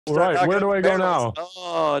Right, where do I go now?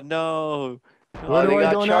 Oh no. Where do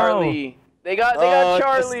I go Charlie. now? They got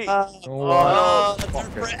Charlie. Oh,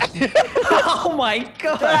 Oh my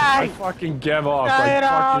god! I fucking gave off. Get it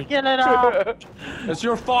off! Get it off! It's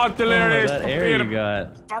your fault, Delirious. that air you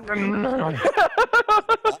got.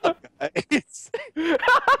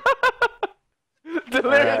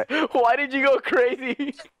 Delirious, why did you go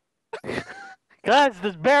crazy? Guys,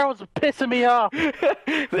 this barrel's pissing me off.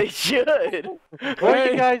 They should.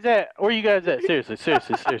 Where you guys at? Where you guys at?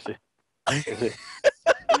 Seriously.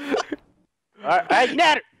 Alright,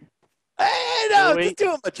 Natter! Hey, no, Louis. just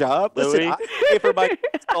doing my job. Listen, Louis. I pay for my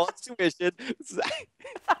tuition.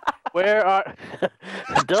 Where are...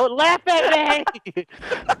 Don't laugh at me!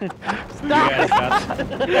 Stop!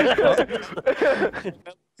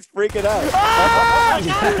 He's freaking out.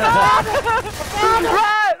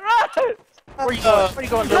 Run! Where you going? Where you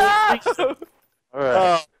going, Louis? Alright.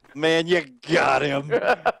 Oh, man, you got him.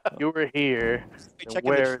 You were here. Checking the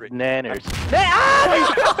Where tree. nanners?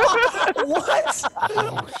 What?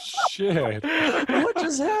 Oh, shit. What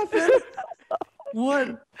just happened?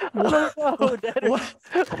 What? What?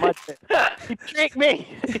 He tricked me!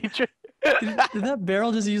 Did that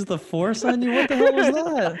barrel just use the force on you? What the hell was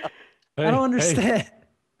that? I don't understand.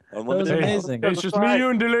 That was amazing. It's just me, you,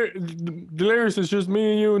 and Delirious. It's just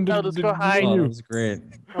me and you and No, let's go hide. Oh, that was great.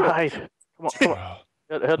 Hide. Come on.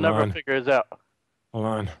 He'll never figure us out. Hold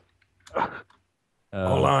on.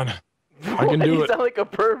 Hold on. I can do You it. sound like a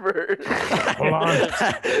pervert. Hold on.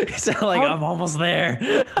 You sound like I'm almost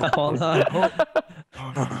there. Hold on.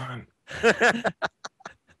 Hold on.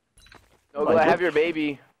 Nogla, have your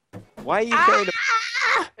baby. Why are you trying to...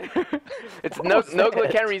 It's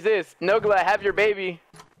Nogla can't resist. Nogla, have your baby.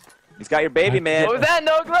 He's got your baby, man. What was that,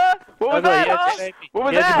 Nogla? What was that? Huh? What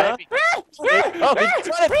was that? Oh, he's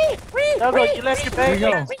trying to... Nogla, you left your baby.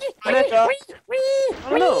 There you go. I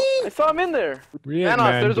don't know. I saw him in there.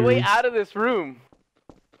 Manos, there's a way out of this room.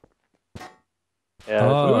 Yeah.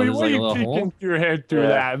 Oh, Louis, there's why like a you little kicking hole? your head through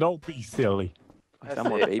that? Don't be silly. Got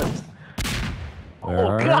more babies. Where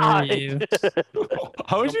are God. you?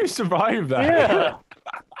 How would you survive that?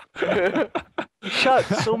 Yeah. Shot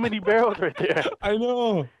so many barrels right there. I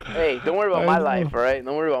know. Hey, don't worry about my life, alright?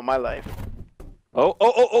 Don't worry about my life.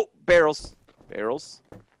 Oh, barrels. Barrels.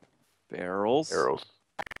 Barrels. Barrels.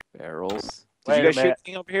 Barrels. Did Wait you guys a shoot minute.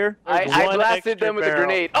 anything up here? I one blasted extra them with a barrel.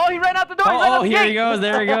 grenade. Oh, he ran out the door! Oh, here he goes.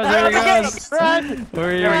 There he goes. There he goes. Run! Where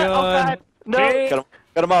are you Oh, going? God. No!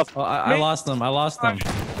 Got him off. Oh, I lost him. I lost him.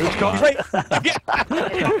 He's right.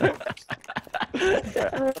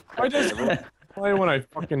 I just why when I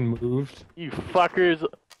fucking moved. You fuckers.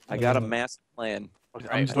 I got a massive plan.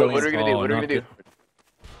 I'm What are we gonna do? What are we gonna do?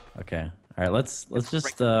 Okay. All right. Let's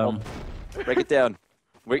just Break it down.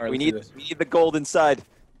 We Alright, need let's do this. the gold inside.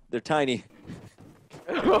 They're tiny.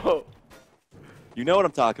 Oh. You know what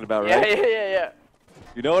I'm talking about, Yeah, right? yeah.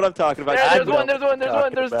 You know what I'm talking about. There's know one, what there's you're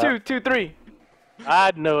there's talking two, 3.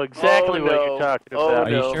 I know exactly Oh, what no. you're talking Oh, about.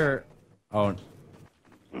 Are no. you sure? Oh,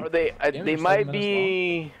 Or they we're might 7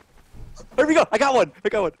 be. There we go. I got one.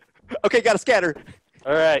 Okay, got a scatter.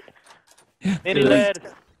 All right. Mini lad,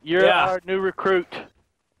 you're Yeah. our new recruit.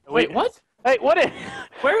 Wait, what? Hey, what is?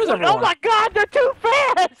 Where is Oh everyone? my God, they're too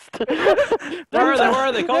fast! Where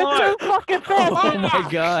are they? Come They're on! too fucking fast! oh my They're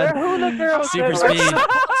God! hula girls. Super speed.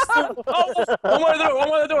 One more door! One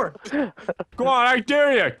more door! Go on, I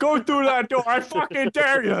dare you. Go through that door. I fucking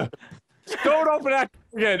dare you. Don't open that door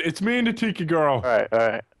again. It's me and the Tiki girl. All right.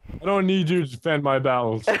 I don't need you to defend my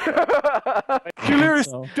battles. Delirious,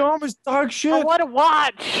 So- dumb as dog I shit. want to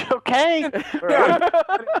watch, okay? There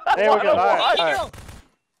we go. All right.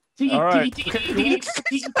 Tiki, All right. tiki, tiki, tiki,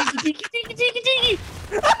 tiki, tiki, tiki, tiki, tiki.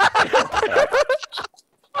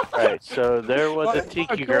 All right, so there was a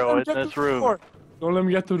tiki girl in this room. Don't let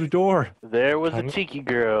me get through the door. There was a tiki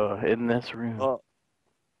girl in this room.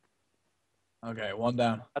 Okay, one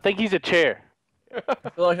down. I think he's a chair. I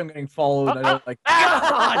feel like I'm getting followed. I don't like.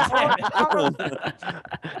 God damn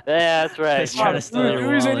it! That's right. He's trying to steal your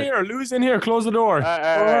Louis in wallet. here. Louis in here. Close the door.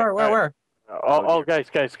 Where? Oh, guys,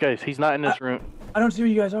 he's not in this room. I don't see where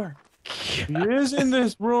you guys are. He is in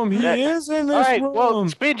this room. He is in All this right, room. well,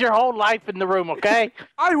 spend your whole life in the room, okay?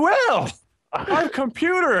 I will. I have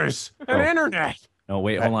computers and internet. No,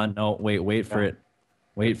 wait, hold on. No, wait for it.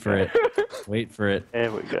 Wait for it. Wait for it.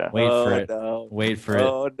 There we go. Wait for it. No. Wait for it.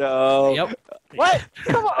 Oh no. Yep. What?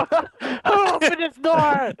 Come on! Open this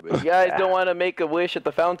door! You guys don't want to make a wish at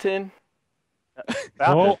the fountain?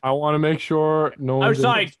 Oh, I want to make sure no one's in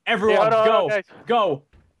Outside, everyone, hold on, go, guys. go.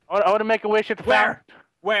 I want to make a wish at the fountain.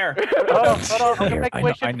 Where? Hold on. I'm gonna Here, make a I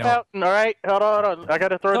wish know- at the fountain. All right, hold on. I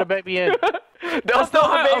gotta throw the baby in. Don't throw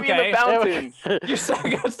the baby in the fountain. You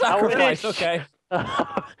sacrifice. Okay.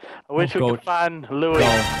 I wish we Go. could find Louis. Go,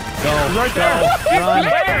 Right go, there. run.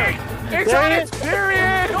 It's on its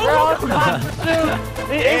period. He went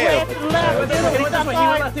to the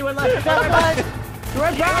left. He went left.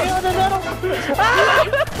 Right back in the middle.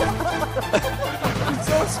 It's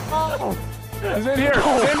so small. It's in here.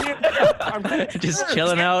 It's in here. I'm Just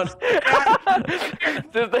chilling out.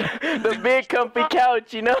 The big comfy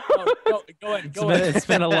couch, you know? Go in. It's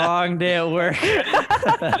been a long day at work.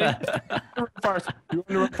 first. You want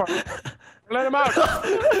to run first. Let him out.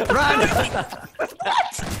 Run!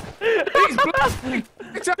 He's blasting.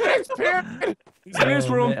 It's on its period. He's in his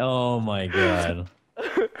room. Oh my god.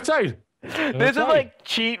 Outside. This is like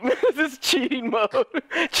this is cheating mode.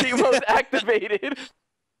 Cheat mode activated.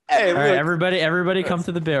 Hey, All right, everybody come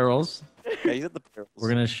to the barrels. Okay, he's at the barrels. We're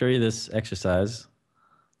gonna show you this exercise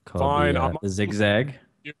called Fine, the zigzag.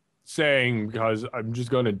 Saying because I'm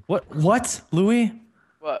just gonna. What, Louis?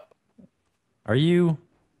 What? Are you?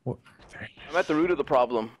 I'm at the root of the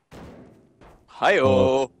problem.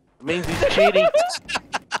 Hi-oh. It means he's cheating.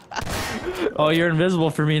 Oh, you're invisible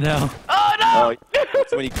for me now. Oh no! Oh,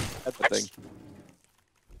 that's when you get the thing.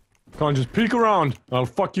 Come on, just peek around. I'll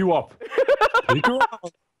fuck you up. Peek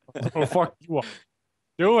around. I'll fuck you up.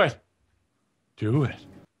 Do it. Do it.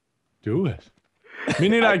 Do it.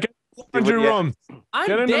 Meaning I get in the laundry room.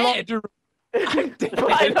 Get in the laundry room. I'm dead.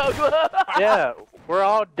 I know. Yeah, we're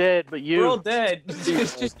all dead, but you. We're all dead.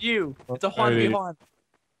 It's just you. It's a Juan v. Juan.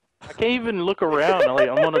 I can't even look around.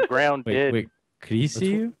 I'm on the ground dead. Wait, could he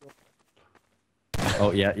see you?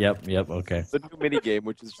 Oh yeah, yep, okay. The new mini game,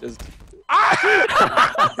 which is just.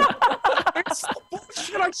 It's the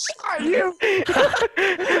bullshit. I shot you.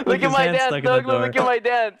 Look at my hand dance, stuck in the Doug. door. Look at my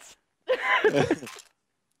dance.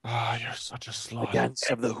 Ah, you're such a slut. Dance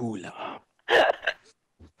of the hula.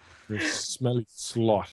 You're a smelly slut.